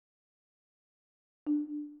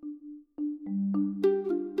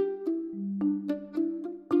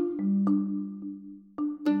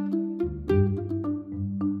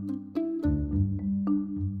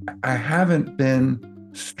I haven't been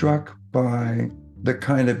struck by the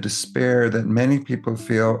kind of despair that many people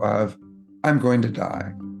feel of, I'm going to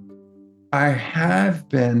die. I have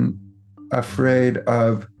been afraid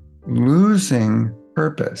of losing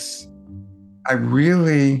purpose. I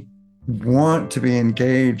really want to be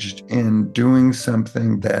engaged in doing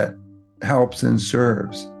something that helps and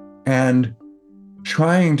serves. And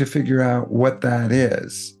trying to figure out what that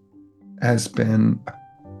is has been,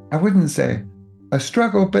 I wouldn't say a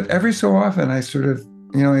struggle, but every so often I sort of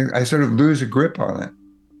lose a grip on it.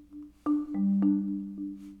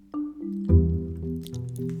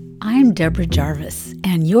 I'm Deborah Jarvis,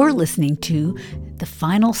 and you're listening to The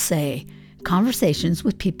Final Say, Conversations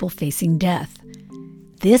with People Facing Death.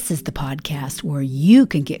 This is the podcast where you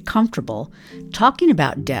can get comfortable talking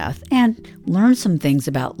about death and learn some things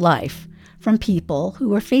about life from people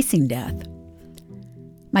who are facing death.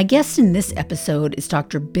 My guest in this episode is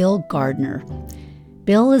Dr. Bill Gardner.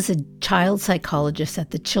 Bill is a child psychologist at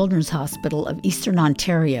the Children's Hospital of Eastern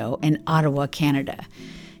Ontario in Ottawa, Canada.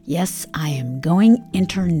 Yes, I am going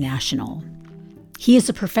international. He is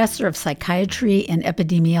a professor of psychiatry and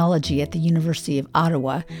epidemiology at the University of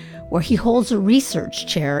Ottawa, where he holds a research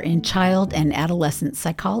chair in child and adolescent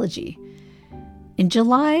psychology. In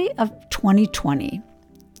July of 2020,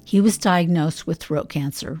 he was diagnosed with throat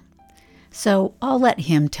cancer. So I'll let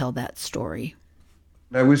him tell that story.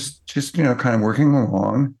 I was just, kind of working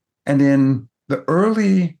along. And in the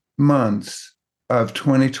early months of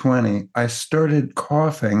 2020, I started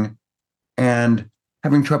coughing and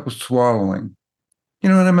having trouble swallowing.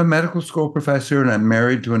 And I'm a medical school professor and I'm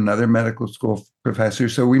married to another medical school professor.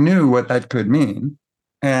 So we knew what that could mean.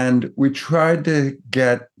 And we tried to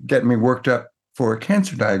get me worked up for a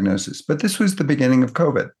cancer diagnosis. But this was the beginning of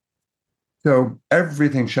COVID. So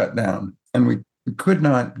everything shut down and we could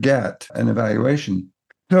not get an evaluation.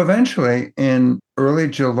 So eventually, in early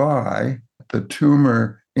July, the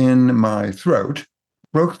tumor in my throat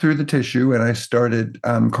broke through the tissue and I started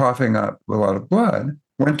coughing up a lot of blood.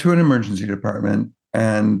 Went to an emergency department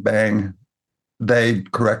and bang, they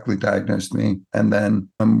correctly diagnosed me. And then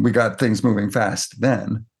we got things moving fast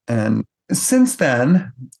then. And since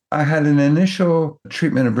then, I had an initial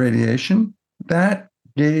treatment of radiation. That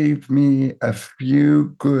gave me a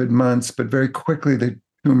few good months, but very quickly the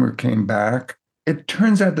tumor came back. It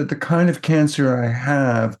turns out that the kind of cancer I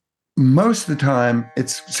have, most of the time,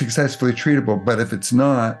 it's successfully treatable, but if it's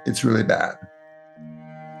not, it's really bad.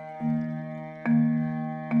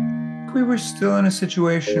 We were still in a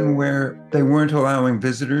situation where they weren't allowing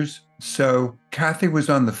visitors. So Kathy was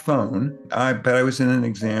on the phone, but I was in an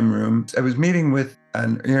exam room. I was meeting with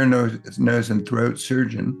an ear, nose, and throat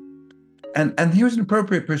surgeon. And he was an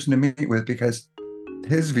appropriate person to meet with because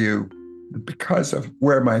his view, because of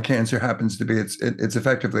where my cancer happens to be, it's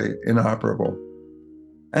effectively inoperable.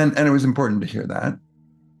 And it was important to hear that.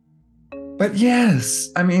 But yes,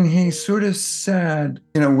 he sort of said,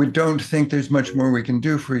 we don't think there's much more we can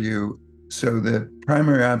do for you. So the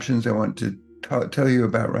primary options I want to tell you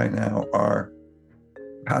about right now are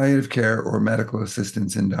palliative care or medical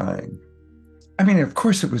assistance in dying. Of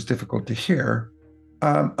course it was difficult to hear.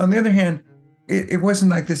 On the other hand, it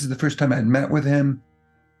wasn't like this is the first time I'd met with him.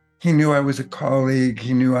 He knew I was a colleague.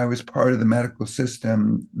 He knew I was part of the medical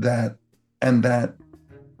system that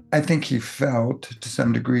I think he felt to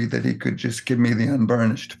some degree that he could just give me the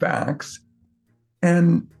unvarnished facts.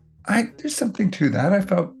 And there's something to that. I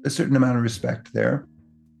felt a certain amount of respect there.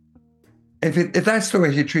 If that's the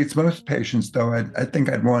way he treats most patients, though, I think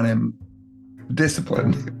I'd want him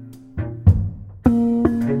disciplined.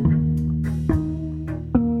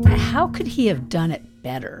 How could he have done it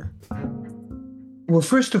better? Well,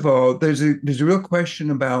 first of all, there's a real question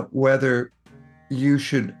about whether you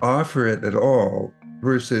should offer it at all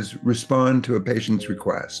versus respond to a patient's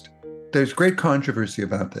request. There's great controversy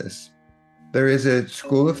about this. There is a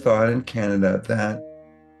school of thought in Canada that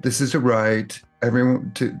this is a right,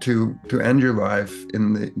 everyone to end your life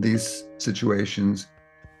in these situations.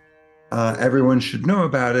 Everyone should know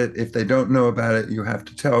about it. If they don't know about it, you have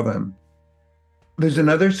to tell them. There's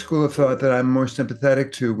another school of thought that I'm more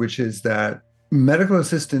sympathetic to, which is that medical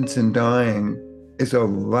assistance in dying is a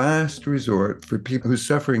last resort for people whose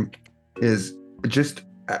suffering is just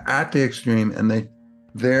at the extreme and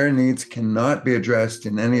their needs cannot be addressed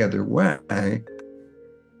in any other way.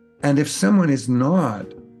 And if someone is not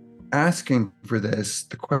asking for this,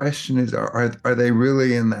 the question is, are they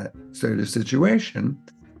really in that sort of situation?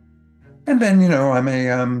 And then,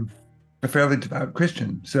 I'm a fairly devout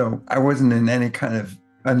Christian, so I wasn't in any kind of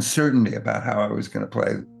uncertainty about how I was going to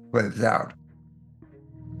play this out.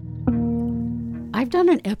 I've done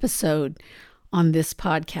an episode on this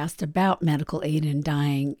podcast about medical aid in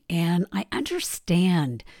dying, and I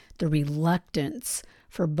understand the reluctance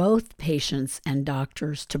for both patients and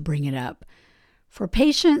doctors to bring it up. For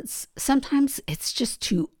patients, sometimes it's just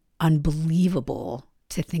too unbelievable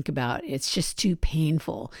to think about. It's just too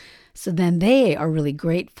painful. So then they are really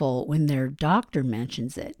grateful when their doctor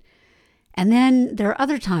mentions it. And then there are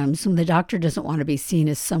other times when the doctor doesn't want to be seen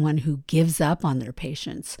as someone who gives up on their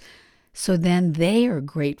patients. So then they are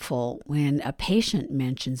grateful when a patient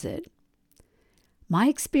mentions it. My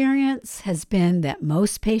experience has been that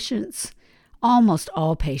most patients, almost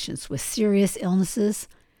all patients with serious illnesses,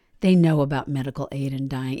 they know about medical aid in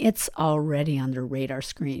dying. It's already on their radar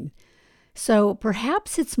screen. So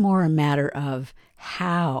perhaps it's more a matter of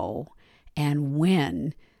how and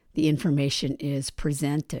when the information is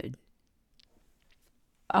presented.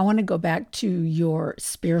 I want to go back to your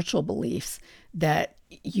spiritual beliefs that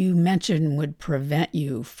you mentioned would prevent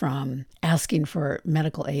you from asking for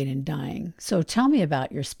medical aid in dying. So tell me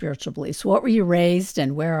about your spiritual beliefs. What were you raised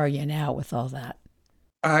and where are you now with all that?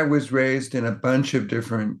 I was raised in a bunch of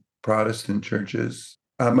different Protestant churches.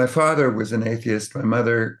 My father was an atheist. My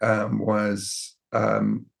mother was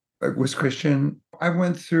Christian. I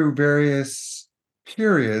went through various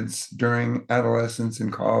periods during adolescence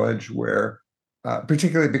and college where,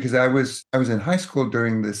 particularly because I was in high school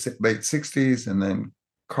during the late '60s and then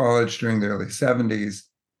college during the early '70s.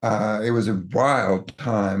 It was a wild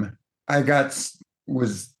time.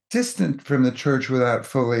 Was distant from the church without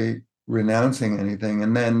fully renouncing anything.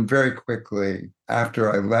 And then very quickly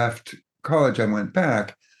after I left college, I went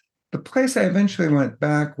back. The place I eventually went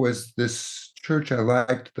back was this church I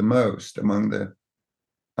liked the most among the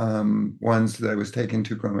ones that I was taken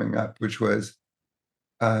to growing up, which was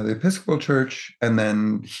the Episcopal Church, and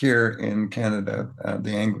then here in Canada,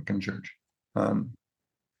 the Anglican Church.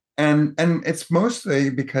 And it's mostly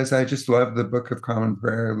because I just love the Book of Common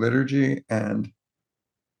Prayer liturgy and,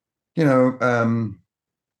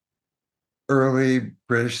 early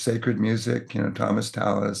British sacred music, Thomas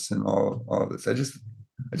Tallis and all of this. I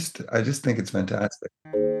just think it's fantastic.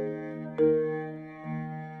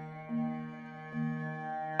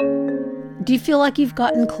 Do you feel like you've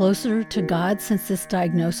gotten closer to God since this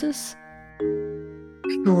diagnosis?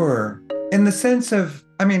 Sure. In the sense of,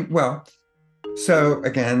 so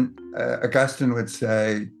again, Augustine would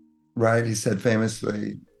say, right? He said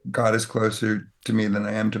famously, God is closer to me than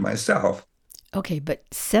I am to myself. Okay, but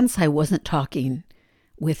since I wasn't talking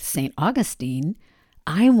with St. Augustine,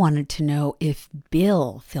 I wanted to know if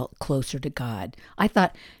Bill felt closer to God. I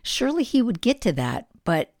thought surely he would get to that,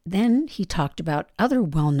 but then he talked about other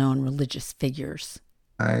well-known religious figures.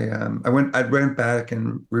 I went back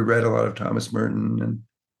and reread a lot of Thomas Merton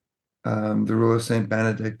and the Rule of Saint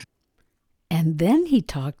Benedict. And then he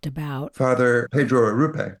talked about Father Pedro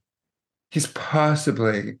Arrupe. He's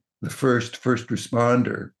possibly the first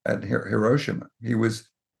responder at Hiroshima. He was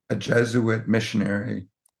a Jesuit missionary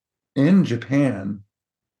in Japan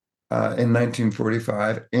in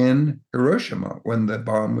 1945 in Hiroshima when the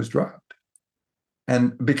bomb was dropped.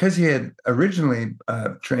 And because he had originally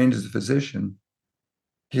trained as a physician,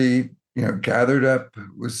 he gathered up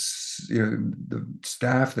the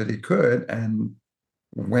staff that he could and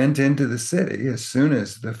went into the city as soon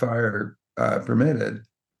as the fire permitted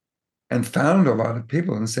and found a lot of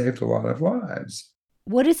people and saved a lot of lives.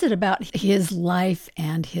 What is it about his life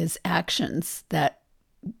and his actions that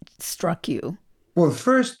struck you? Well, the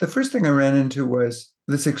first thing I ran into was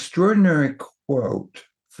this extraordinary quote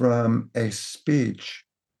from a speech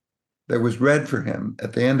that was read for him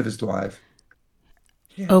at the end of his life.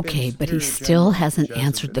 Okay, but he still hasn't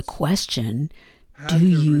answered the question, do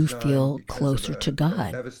you feel closer to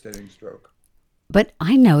God? Devastating stroke. But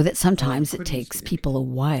I know that sometimes it takes people a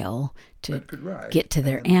while to get to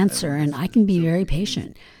their answer, and I can be very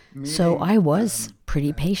patient. So I was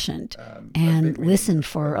pretty patient and listened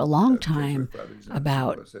for a long time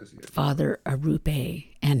about Father Arrupe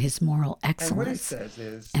and his moral excellence.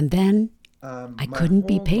 And then I couldn't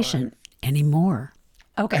be patient anymore.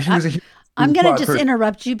 Okay, I'm going to just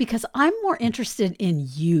interrupt you because I'm more interested in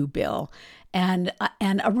you, Bill. And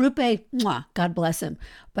Arrupe, God bless him.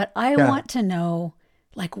 But I want to know,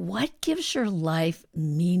 what gives your life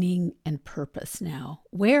meaning and purpose now?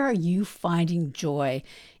 Where are you finding joy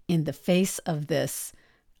in the face of this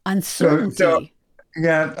uncertainty? So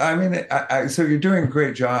you're doing a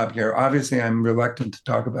great job here. Obviously, I'm reluctant to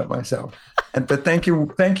talk about myself, but thank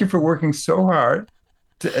you for working so hard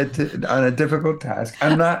on a difficult task.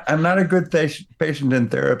 I'm not a good patient in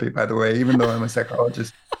therapy, by the way, even though I'm a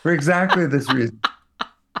psychologist, for exactly this reason.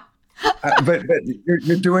 But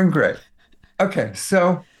you're doing great. Okay,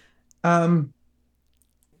 so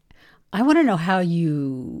I want to know how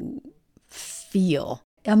you feel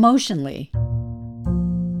emotionally.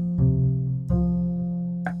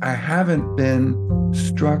 I haven't been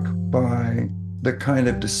struck by the kind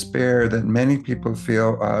of despair that many people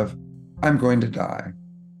feel of, I'm going to die.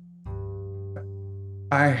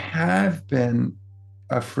 I have been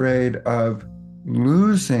afraid of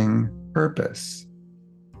losing purpose.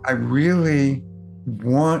 I really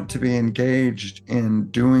want to be engaged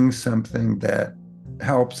in doing something that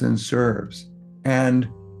helps and serves. And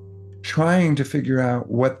trying to figure out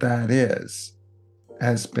what that is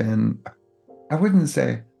has been, I wouldn't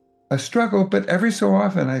say a struggle, but every so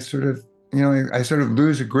often I sort of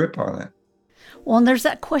lose a grip on it. Well, and there's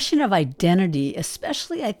that question of identity,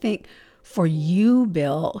 especially I think for you,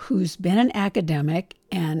 Bill, who's been an academic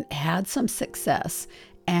and had some success.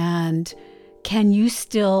 And can you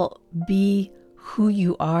still be who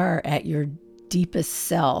you are at your deepest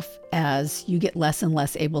self as you get less and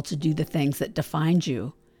less able to do the things that defined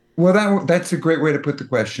you? Well, that's a great way to put the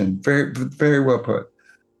question. Very, very well put.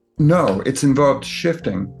 No, it's involved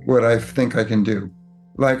shifting what I think I can do.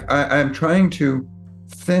 Like I'm trying to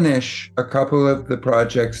finish a couple of the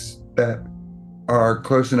projects that are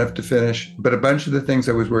close enough to finish, but a bunch of the things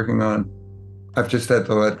I was working on, I've just had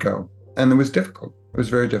to let go. And it was difficult. It was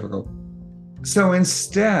very difficult. So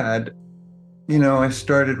instead, I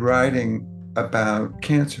started writing about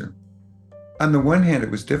cancer. On the one hand,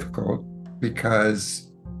 it was difficult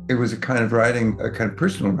because it was a kind of writing, a kind of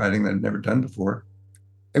personal writing that I'd never done before.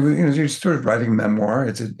 It was, you're sort of writing memoir.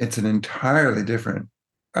 It's an entirely different.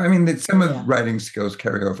 I mean, some of the writing skills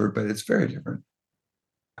carry over, but it's very different.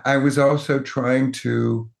 I was also trying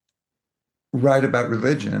to write about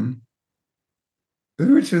religion,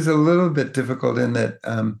 which is a little bit difficult in that,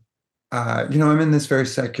 I'm in this very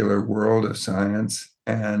secular world of science,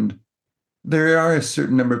 and there are a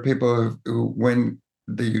certain number of people who when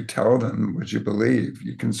you tell them what you believe,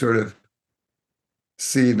 you can sort of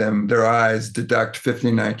see their eyes deduct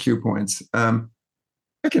 15 IQ points. I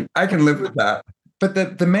can live with that.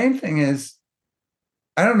 But the main thing is,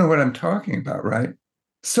 I don't know what I'm talking about, right?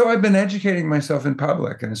 So I've been educating myself in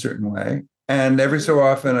public in a certain way. And every so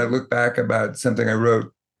often I look back about something I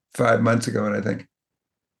wrote 5 months ago and I think,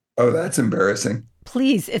 oh, that's embarrassing.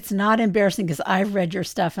 Please, it's not embarrassing because I've read your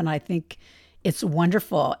stuff and I think it's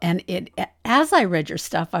wonderful. And as I read your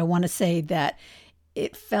stuff, I want to say that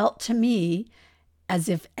it felt to me as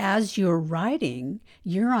if as you're writing,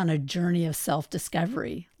 you're on a journey of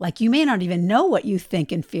self-discovery. Like you may not even know what you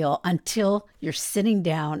think and feel until you're sitting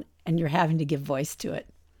down and you're having to give voice to it.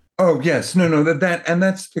 Oh yes, no, and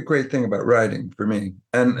that's the great thing about writing for me,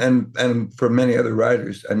 and for many other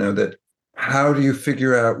writers. I know that how do you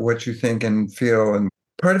figure out what you think and feel, and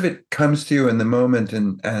part of it comes to you in the moment,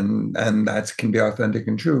 and that can be authentic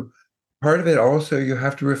and true. Part of it also you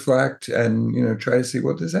have to reflect and try to see,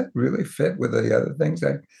 well, does that really fit with the other things?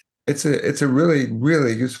 It's a really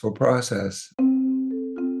really useful process.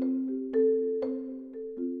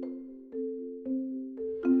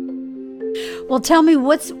 Well, tell me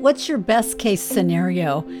what's your best case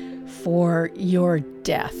scenario for your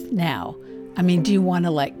death now? I mean, do you want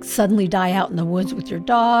to like suddenly die out in the woods with your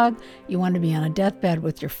dog? You want to be on a deathbed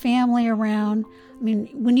with your family around? I mean,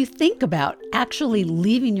 when you think about actually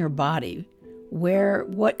leaving your body,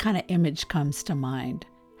 what kind of image comes to mind?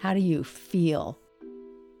 How do you feel?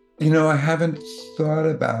 I haven't thought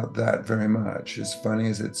about that very much, as funny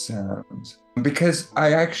as it sounds, because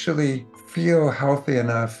I actually feel healthy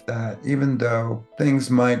enough that even though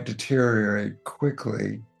things might deteriorate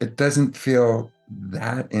quickly, it doesn't feel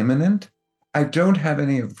that imminent. I don't have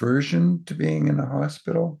any aversion to being in a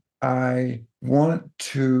hospital. I want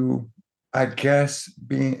to, I guess,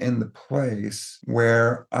 be in the place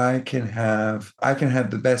where I can have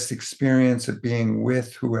the best experience of being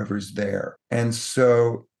with whoever's there. And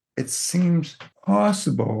so it seems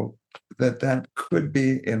possible that could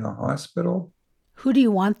be in a hospital. Who do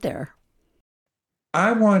you want there?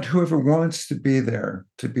 I want whoever wants to be there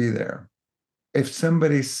to be there. If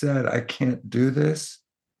somebody said, I can't do this,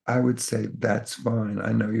 I would say, that's fine.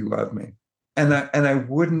 I know you love me. And I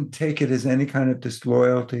wouldn't take it as any kind of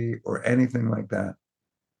disloyalty or anything like that.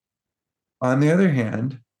 On the other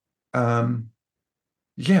hand,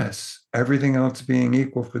 yes, everything else being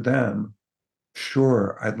equal for them,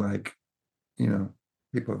 sure, I'd like,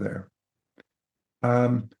 people there.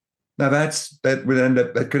 Now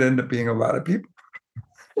that could end up being a lot of people.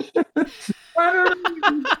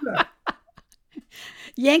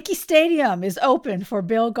 Yankee Stadium is open for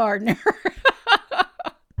Bill Gardner.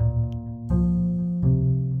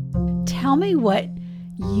 Tell me what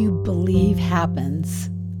you believe happens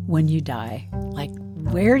when you die. Like,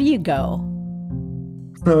 where do you go?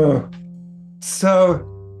 So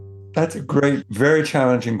that's a great, very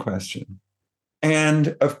challenging question.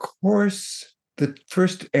 And of course, the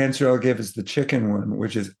first answer I'll give is the chicken one,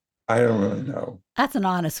 which is I don't really know. That's an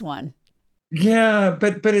honest one. Yeah,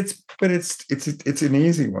 but it's an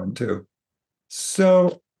easy one too.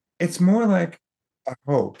 So it's more like a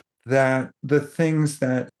hope that the things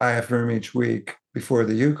that I affirm each week before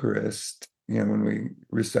the Eucharist, when we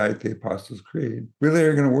recite the Apostles' Creed, really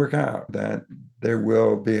are going to work out, that there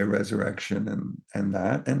will be a resurrection and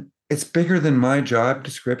that. And it's bigger than my job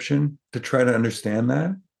description to try to understand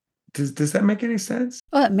that. Does that make any sense?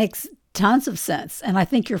 Well, it makes tons of sense. And I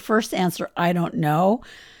think your first answer, I don't know,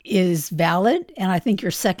 is valid. And I think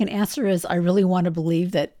your second answer is, I really want to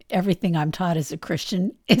believe that everything I'm taught as a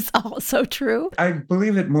Christian is also true. I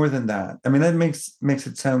believe it more than that. I mean, that makes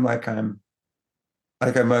it sound like I'm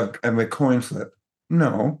a coin flip.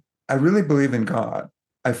 No, I really believe in God.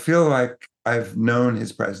 I feel like I've known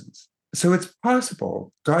his presence. So it's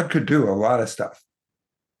possible God could do a lot of stuff.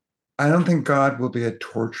 I don't think God will be a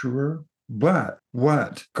torturer, but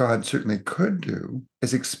what God certainly could do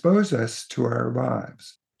is expose us to our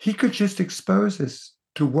lives. He could just expose us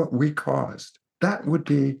to what we caused. That would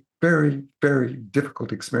be very, very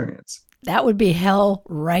difficult experience. That would be hell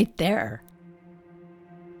right there.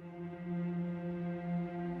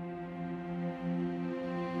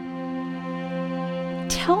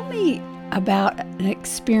 Tell me about an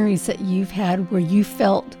experience that you've had where you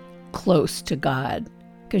felt close to God,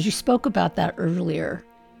 because you spoke about that earlier.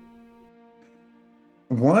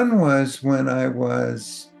 One was when I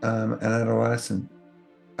was an adolescent.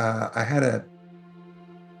 I had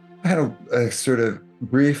a sort of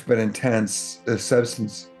brief but intense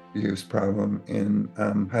substance use problem in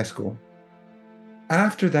high school.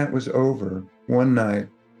 After that was over, one night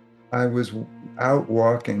I was out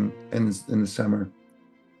walking in the summer,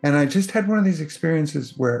 and I just had one of these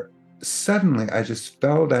experiences where suddenly I just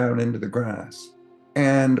fell down into the grass.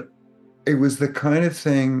 And it was the kind of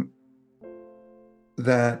thing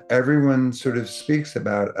that everyone sort of speaks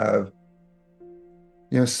about of,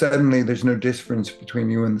 suddenly there's no difference between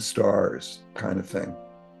you and the stars kind of thing.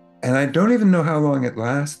 And I don't even know how long it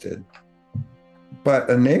lasted, but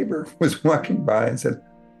a neighbor was walking by and said,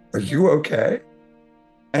 "Are you okay?"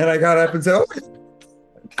 And I got up and said,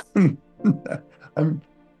 "Oh," I'm,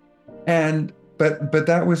 but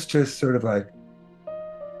that was just sort of like,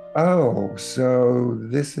 oh, so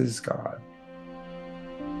this is God.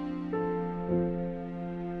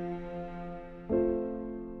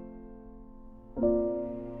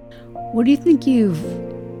 What do you think you've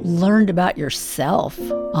learned about yourself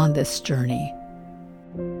on this journey?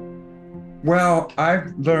 Well,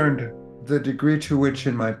 I've learned the degree to which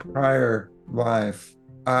in my prior life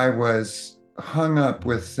I was hung up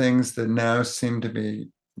with things that now seem to be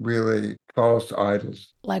really false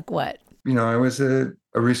idols. Like what? I was a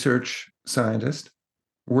research scientist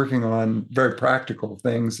working on very practical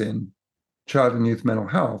things in child and youth mental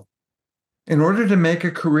health. In order to make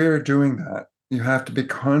a career doing that, you have to be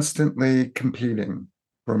constantly competing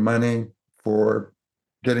for money, for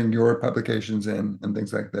getting your publications in, and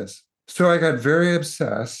things like this. So I got very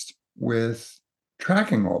obsessed with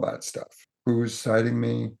tracking all that stuff. Who's citing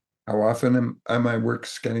me? How often are my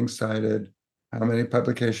works getting cited? How many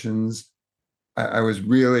publications? I was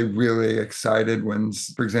really, really excited when,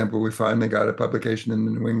 for example, we finally got a publication in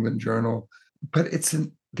the New England Journal. But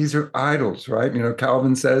these are idols, right?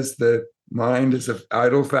 Calvin says the mind is an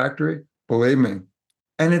idol factory. Believe me.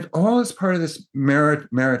 And it all is part of this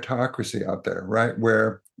meritocracy out there, right?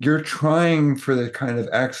 Where you're trying for the kind of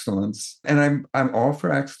excellence. And I'm all for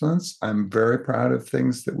excellence. I'm very proud of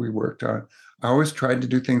things that we worked on. I always tried to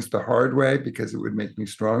do things the hard way because it would make me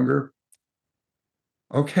stronger.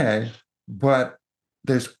 Okay. But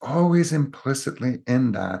there's always implicitly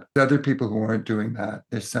in that other people who aren't doing that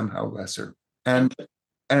is somehow lesser. And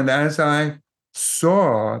as I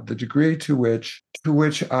saw the degree to which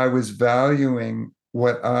I was valuing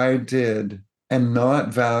what I did and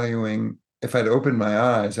not valuing, if I'd opened my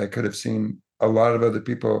eyes, I could have seen a lot of other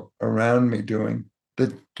people around me doing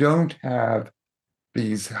that don't have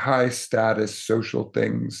these high status social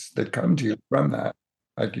things that come to you from that,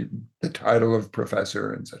 like the title of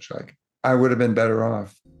professor and such like. I would have been better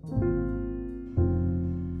off.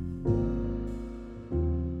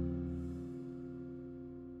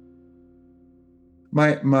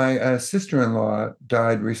 My sister-in-law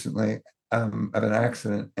died recently of an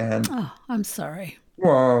accident, and Oh, I'm sorry.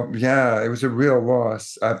 well, yeah, it was a real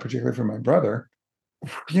loss, particularly for my brother.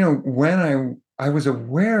 When I was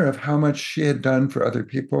aware of how much she had done for other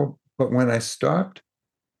people, but when I stopped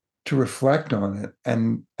to reflect on it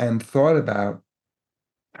and thought about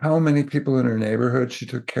how many people in her neighborhood she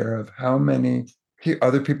took care of, how many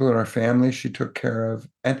other people in our family she took care of.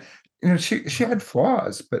 And she had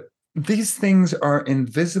flaws, but these things are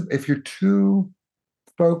invisible. If you're too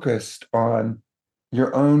focused on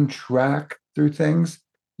your own track through things,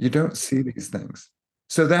 you don't see these things.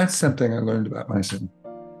 So that's something I learned about myself.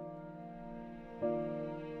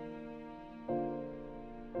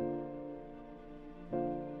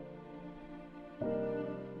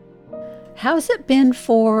 How's it been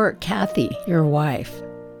for Kathy, your wife?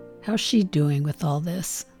 How's she doing with all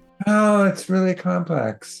this? Oh, it's really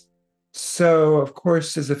complex. So, of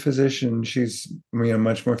course, as a physician, she's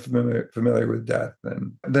much more familiar with death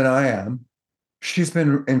than I am. She's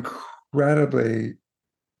been incredibly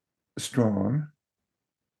strong.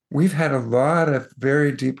 We've had a lot of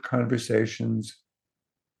very deep conversations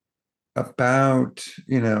about,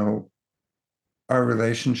 our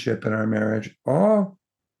relationship and our marriage, all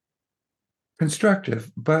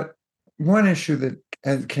constructive. But one issue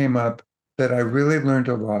that came up that I really learned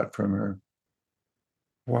a lot from her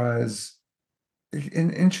was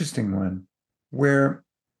an interesting one, where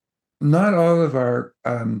not all of our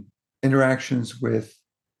interactions with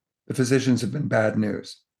the physicians have been bad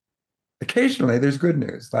news. Occasionally, there's good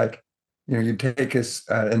news, like you take an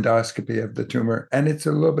endoscopy of the tumor, and it's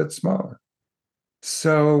a little bit smaller.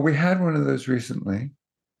 So we had one of those recently,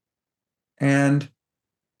 and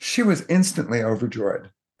she was instantly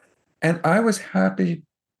overjoyed, and I was happy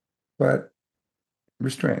but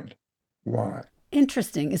restrained. Why?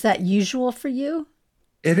 Interesting. Is that usual for you?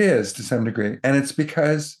 It is to some degree, and it's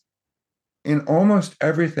because in almost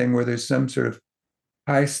everything where there's some sort of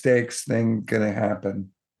high stakes thing going to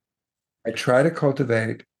happen, I try to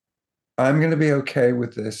cultivate, I'm going to be okay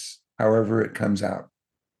with this, however it comes out.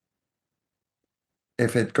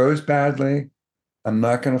 If it goes badly, I'm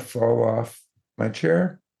not going to fall off my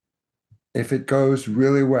chair. If it goes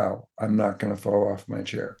really well, I'm not going to fall off my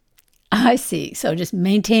chair. I see. So just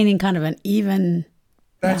maintaining kind of an even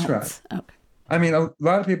That's right. balance. Okay. I mean, a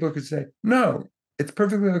lot of people could say, no, it's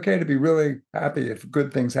perfectly okay to be really happy if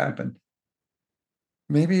good things happen.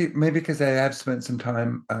 Maybe because I have spent some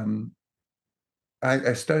time.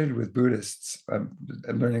 I studied with Buddhists,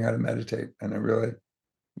 learning how to meditate, and I really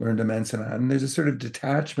learned immense amount. And there's a sort of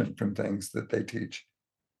detachment from things that they teach,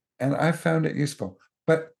 and I found it useful.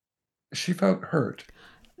 But she felt hurt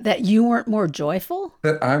That you weren't more joyful?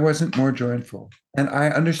 that I wasn't more joyful, and I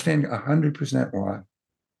understand 100% why.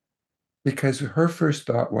 Because her first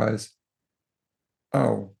thought was,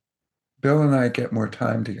 "Oh, Bill and I get more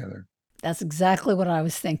time together." That's exactly what I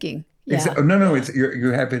was thinking. Yeah. No,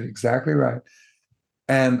 you have it exactly right.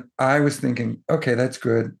 And I was thinking, okay, that's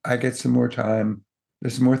good. I get some more time.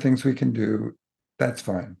 There's more things we can do. That's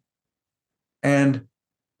fine. And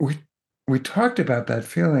we we talked about that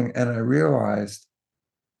feeling, and I realized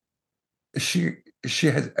she she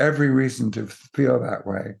has every reason to feel that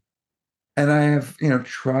way. And I have,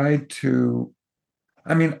 tried to.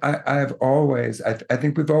 I mean, I have always. I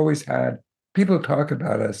think we've always had people talk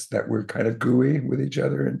about us that we're kind of gooey with each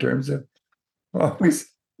other in terms of always.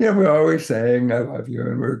 We're always saying "I love you,"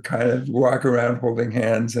 and we're kind of walk around holding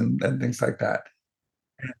hands and things like that.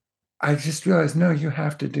 I just realized, no, you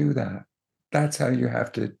have to do that. That's how you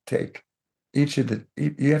have to take you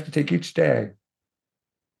have to take each day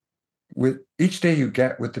with each day you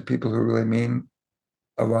get with the people who really mean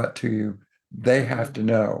a lot to you. They have to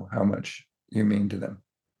know how much you mean to them.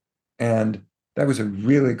 And that was a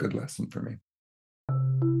really good lesson for me.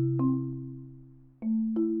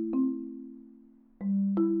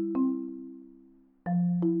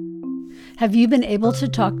 Have you been able to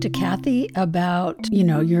talk to Kathy about,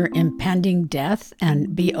 your impending death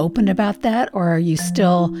and be open about that? Or are you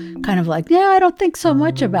still kind of like, yeah, I don't think so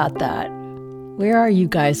much about that? Where are you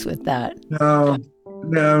guys with that? No,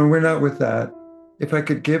 no, we're not with that. If I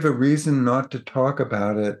could give a reason not to talk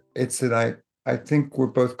about it, it's that I think we're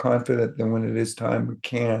both confident that when it is time, we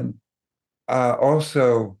can.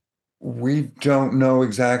 Also, we don't know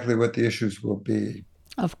exactly what the issues will be.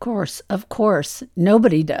 Of course, of course.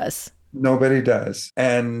 Nobody does. Nobody does,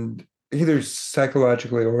 and either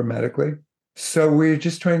psychologically or medically. So we're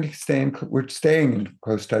just trying to we're staying in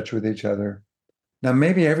close touch with each other. Now,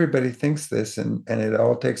 maybe everybody thinks this and it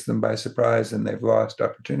all takes them by surprise and they've lost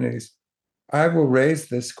opportunities. I will raise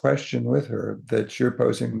this question with her that you're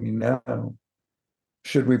posing me now.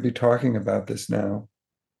 Should we be talking about this now?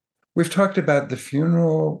 We've talked about the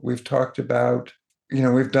funeral. We've talked about,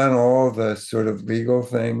 we've done all the sort of legal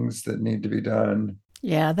things that need to be done.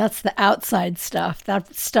 Yeah, that's the outside stuff.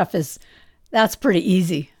 That's pretty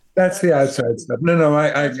easy. That's the outside stuff. No,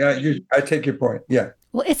 I take your point. Yeah.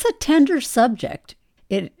 Well, it's a tender subject.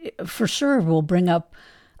 It for sure will bring up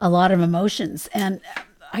a lot of emotions. And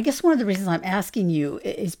I guess one of the reasons I'm asking you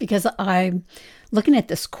is because I'm looking at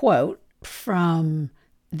this quote from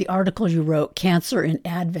the article you wrote, Cancer in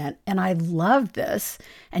Advent, and I love this.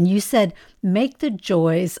 And you said, make the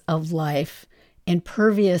joys of life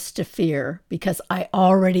impervious to fear because I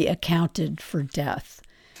already accounted for death.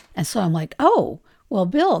 And so I'm like, oh, well,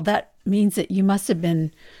 Bill, that means that you must have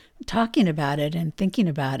been talking about it and thinking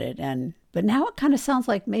about it. But now it kind of sounds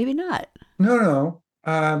like maybe not. No, no.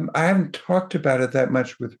 I haven't talked about it that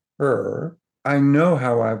much with her. I know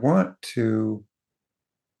how I want to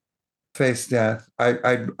face death.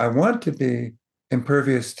 I want to be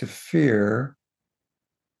impervious to fear,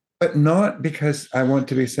 but not because I want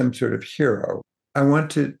to be some sort of hero. I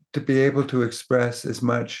want to be able to express as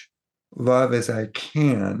much love as I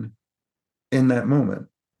can in that moment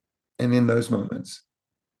and in those moments.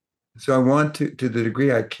 So I want to the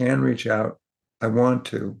degree I can reach out, I want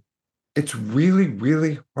to. It's really,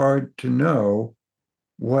 really hard to know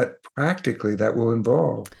what practically that will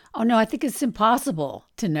involve. Oh, no, I think it's impossible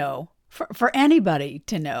to know for anybody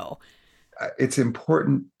to know. It's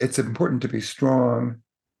important. It's important to be strong,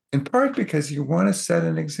 in part because you want to set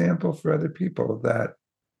an example for other people that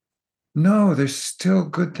no, there's still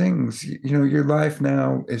good things. You know, your life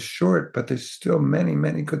now is short, but there's still many,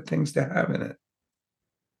 many good things to have in it.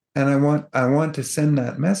 And I want to send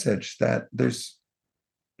that message that there's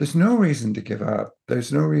no reason to give up.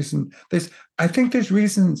 There's no reason. I think there's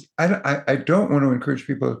reasons. I don't want to encourage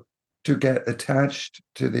people to get attached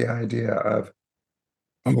to the idea of,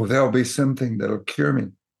 oh, there'll be something that'll cure me.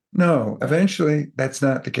 No, eventually that's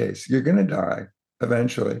not the case. You're going to die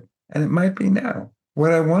eventually, and it might be now.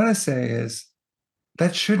 What I want to say is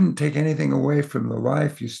that shouldn't take anything away from the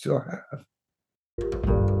life you still have.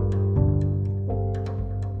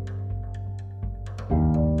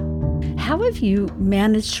 How have you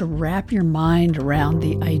managed to wrap your mind around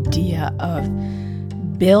the idea of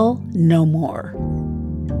Bill no more?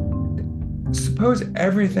 Suppose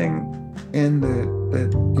everything in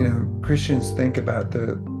the Christians think about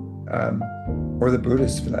or the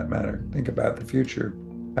Buddhists for that matter, think about the future,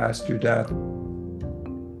 past through death,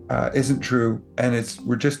 isn't true, and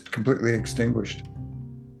we're just completely extinguished.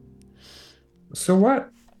 So what?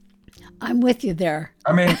 I'm with you there.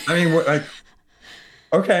 I mean, what,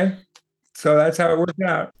 okay, so that's how it worked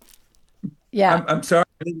out. Yeah. I'm sorry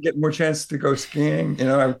I didn't get more chance to go skiing.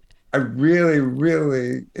 I really,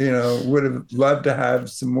 really, would have loved to have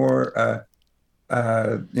some more,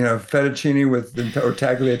 fettuccine or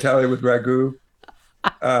tagliatelle with ragu.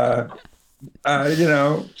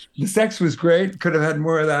 The sex was great. Could have had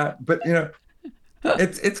more of that, but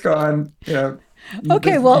it's gone.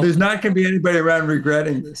 Okay, well, there's not going to be anybody around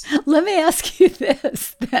regretting this. Let me ask you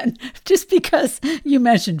this then, just because you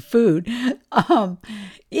mentioned food.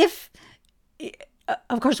 If,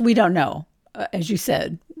 of course, we don't know, as you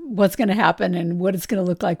said, what's going to happen and what it's going to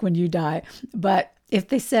look like when you die. But if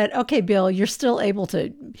they said, okay, Bill, you're still able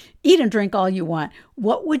to eat and drink all you want,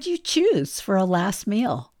 what would you choose for a last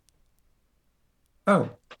meal? Oh,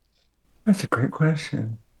 that's a great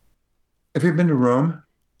question. Have you been to Rome?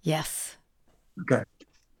 Yes. Okay.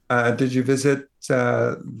 Did you visit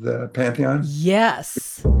the Pantheon?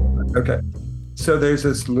 Yes. Okay. So there's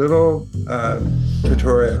this little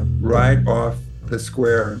trattoria right off the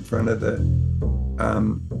square in front of the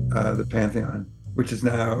Pantheon, which is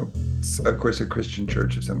now, of course, a Christian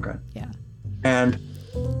church of some kind. Yeah. And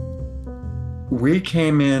we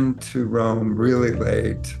came into Rome really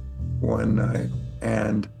late one night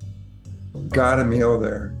and got a meal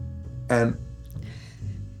there. And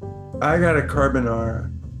I got a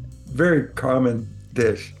carbonara, very common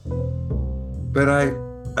dish. But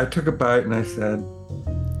I took a bite and I said,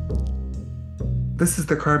 this is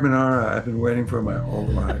the carbonara I've been waiting for my whole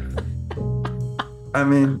life. I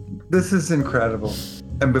mean, this is incredible.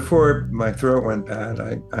 And before my throat went bad,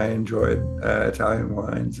 I enjoyed Italian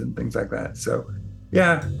wines and things like that. So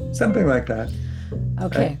yeah, something like that.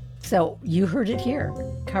 Okay. So you heard it here.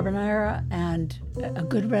 Carbonara and a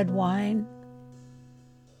good red wine.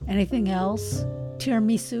 Anything else?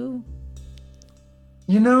 Tiramisu?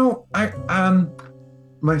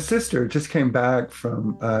 My sister just came back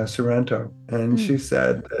from Sorrento, and she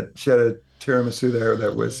said that she had a tiramisu there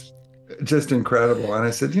that was just incredible. And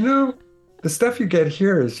I said, the stuff you get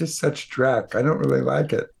here is just such dreck. I don't really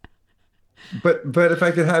like it. But if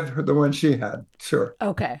I could have the one she had, sure.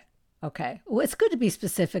 Okay. Well, it's good to be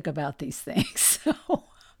specific about these things. So.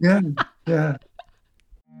 Yeah.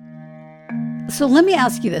 So let me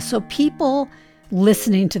ask you this. So people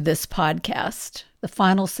listening to this podcast, The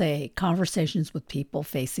Final Say, Conversations with People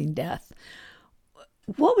Facing Death,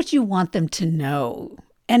 what would you want them to know?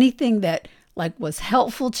 Anything that like was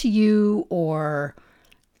helpful to you or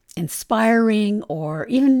inspiring, or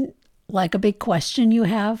even like a big question you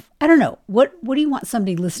have? I don't know. What do you want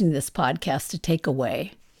somebody listening to this podcast to take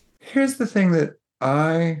away? Here's the thing that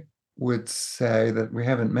I would say that we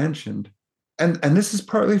haven't mentioned. And this is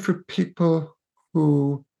partly for people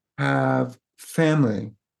who have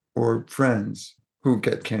family or friends who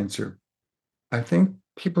get cancer. I think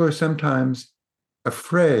people are sometimes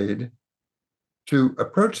afraid to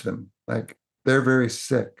approach them. Like, they're very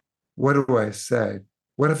sick. What do I say?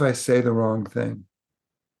 What if I say the wrong thing?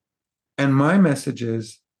 And my message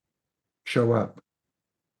is show up.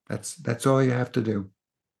 That's all you have to do.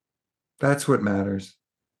 That's what matters.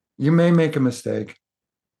 You may make a mistake,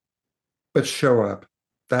 but show up.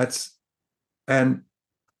 And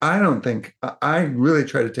I don't think, I really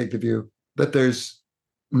try to take the view that there's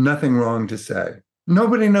nothing wrong to say.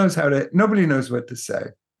 Nobody knows what to say.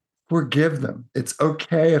 Forgive them. It's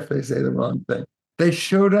okay if they say the wrong thing. They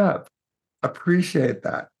showed up. Appreciate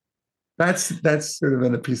that. That's sort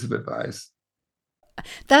of a piece of advice.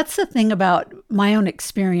 That's the thing about my own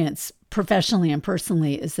experience professionally and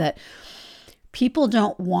personally, is that people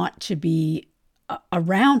don't want to be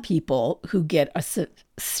around people who get a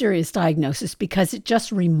serious diagnosis, because it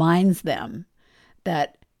just reminds them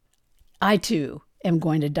that I too am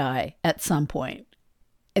going to die at some point.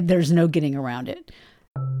 There's no getting around it.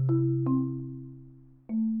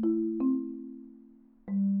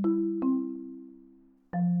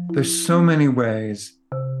 There's so many ways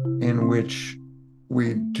in which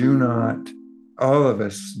all of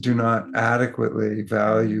us do not adequately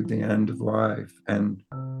value the end of life. And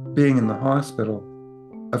being in the hospital,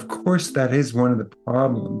 of course, that is one of the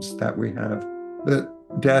problems that we have. That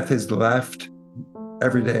death is left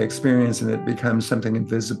everyday experience, and it becomes something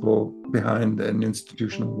invisible behind an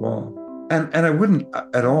institutional wall. And I wouldn't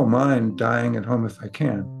at all mind dying at home if I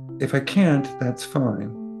can. If I can't, that's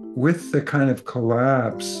fine. With the kind of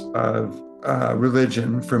collapse of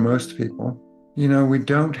religion for most people, we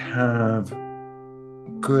don't have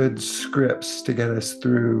good scripts to get us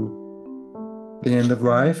through the end of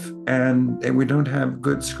life, and we don't have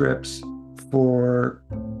good scripts for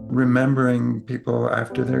remembering people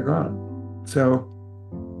after they're gone. So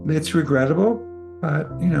it's regrettable, but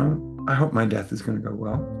I hope my death is going to go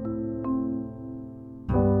well.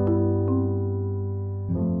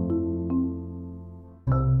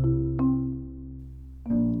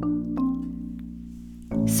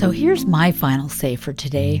 So here's my final say for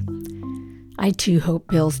today. I too hope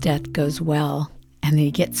Bill's death goes well and that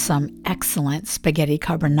he gets some excellent spaghetti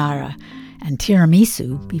carbonara and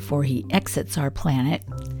tiramisu before he exits our planet.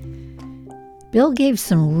 Bill gave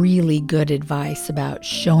some really good advice about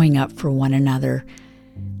showing up for one another.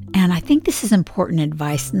 And I think this is important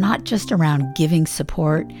advice, not just around giving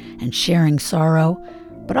support and sharing sorrow,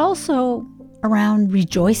 but also around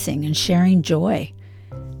rejoicing and sharing joy.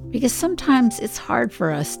 Because sometimes it's hard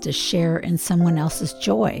for us to share in someone else's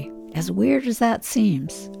joy, as weird as that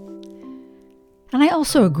seems. And I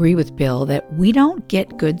also agree with Bill that we don't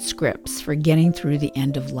get good scripts for getting through the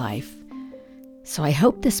end of life. So I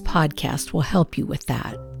hope this podcast will help you with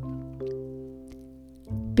that.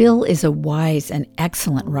 Bill is a wise and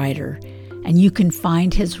excellent writer, and you can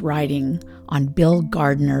find his writing on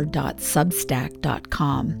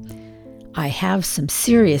billgardner.substack.com. I Have Some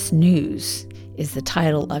Serious News is the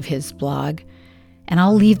title of his blog, and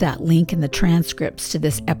I'll leave that link in the transcripts to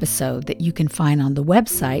this episode that you can find on the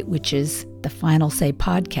website, which is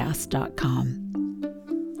thefinalsaypodcast.com.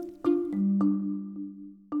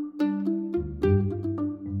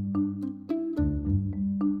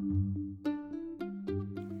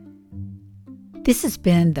 This has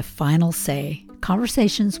been The Final Say,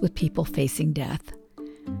 Conversations with People Facing Death.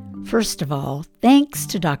 First of all, thanks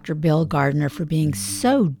to Dr. Bill Gardner for being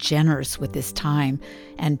so generous with his time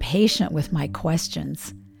and patient with my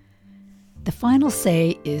questions. The Final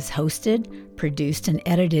Say is hosted, produced, and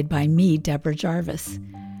edited by me, Deborah Jarvis.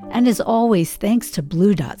 And as always, thanks to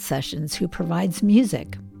Blue Dot Sessions, who provides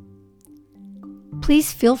music.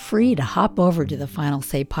 Please feel free to hop over to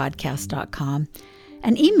thefinalsaypodcast.com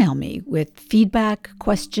and email me with feedback,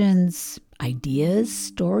 questions, ideas,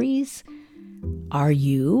 stories. Are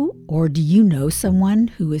you or do you know someone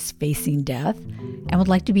who is facing death and would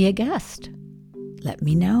like to be a guest? Let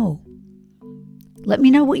me know. Let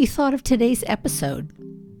me know what you thought of today's episode.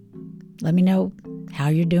 Let me know how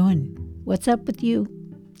you're doing. What's up with you?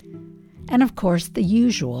 And of course, the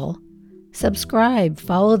usual, subscribe,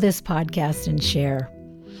 follow this podcast, and share.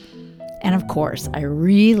 And of course, I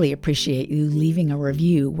really appreciate you leaving a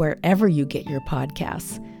review wherever you get your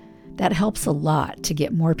podcasts. That helps a lot to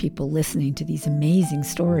get more people listening to these amazing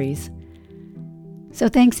stories. So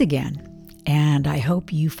thanks again, And I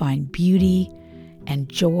hope you find beauty and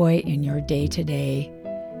joy in your day to day.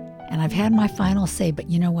 And I've had my final say, but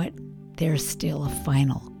you know what? There's still a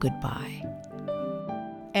final goodbye.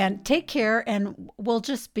 And take care, and we'll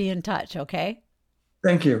just be in touch, okay?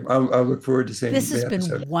 Thank you. I'll look forward to seeing This the has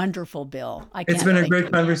episode. been wonderful, Bill. It's been a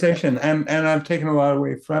great conversation, and I've taken a lot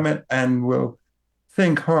away from it, and will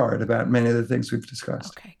think hard about many of the things we've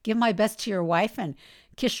discussed. Okay. Give my best to your wife and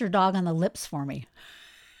kiss your dog on the lips for me.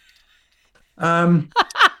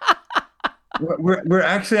 We're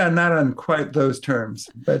actually not on quite those terms,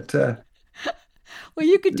 but well,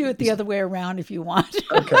 you could do it the other way around if you want.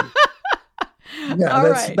 Okay. Yeah, All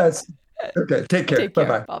that's okay. Take care. Bye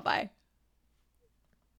bye. Bye bye.